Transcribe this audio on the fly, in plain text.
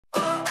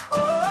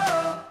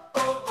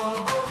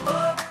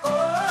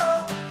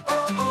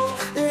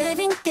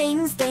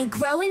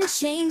grow and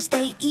change.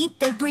 They eat,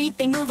 they breathe,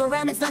 they move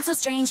around, it's not so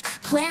strange.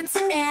 Plants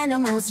and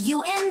animals,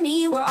 you and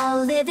me, we're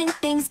all living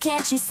things,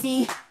 can't you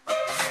see?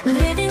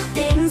 Living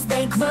things,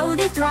 they grow,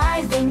 they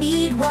thrive. They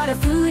need water,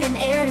 food, and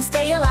air to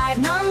stay alive.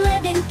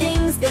 Non-living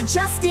things, they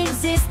just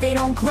exist. They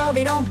don't grow,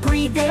 they don't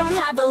breathe, they don't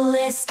have a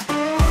list.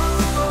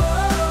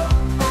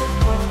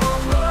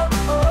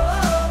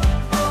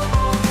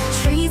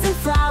 Trees and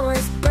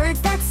flowers,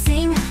 birds that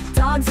sing,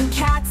 dogs and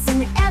cats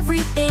and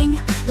everything.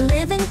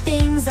 Living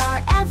things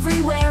are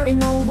everywhere in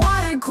the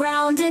water,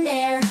 ground, and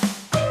air.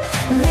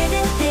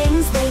 Living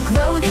things, they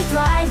grow, they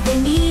thrive.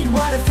 They need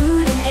water,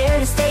 food, and air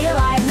to stay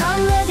alive.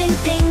 Non-living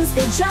things,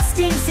 they just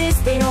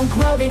exist. They don't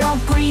grow, they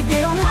don't breathe,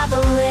 they don't have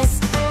a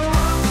list.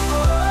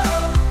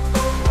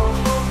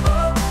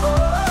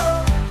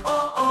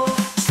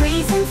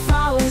 Trees and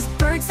flowers,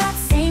 birds that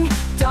sing,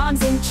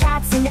 dogs and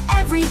cats and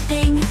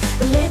everything.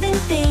 Living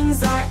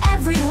things are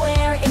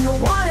everywhere in the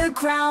water,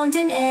 ground,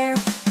 and air.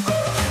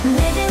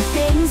 Living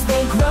things,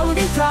 they grow,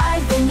 they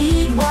thrive. They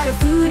need water,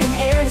 food, and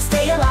air to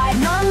stay alive.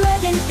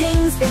 Non-living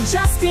things, they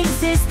just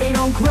exist. They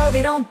don't grow,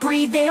 they don't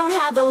breathe, they don't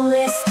have a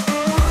list.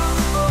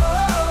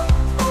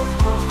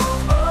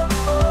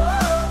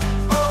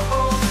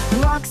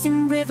 Rocks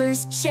and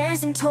rivers,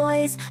 chairs and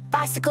toys,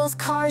 bicycles,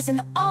 cars,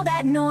 and all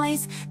that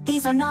noise.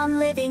 These are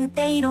non-living,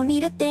 they don't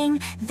need a thing.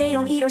 They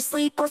don't eat or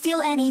sleep or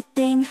feel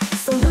anything.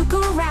 So look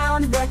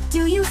around, what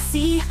do you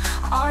see?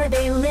 Are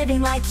they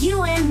living like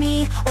you and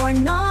me? Or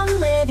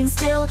non-living,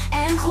 still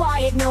and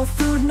quiet? No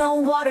food, no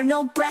water,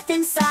 no breath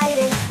inside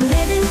it.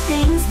 Living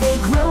things, they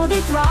grow, they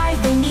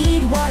thrive. They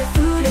need water,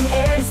 food, and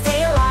air to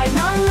stay alive.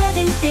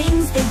 Non-living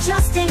things, they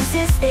just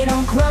exist. They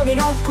don't grow, they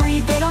don't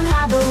breathe, they don't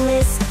have a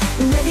list.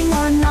 Living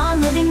or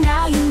non-living,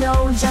 now you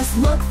know. Just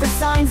look for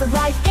signs of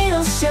life,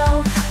 it'll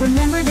show.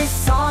 Remember this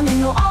song and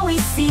you'll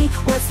always see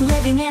what's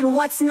living and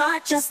what's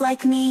not, just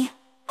like me.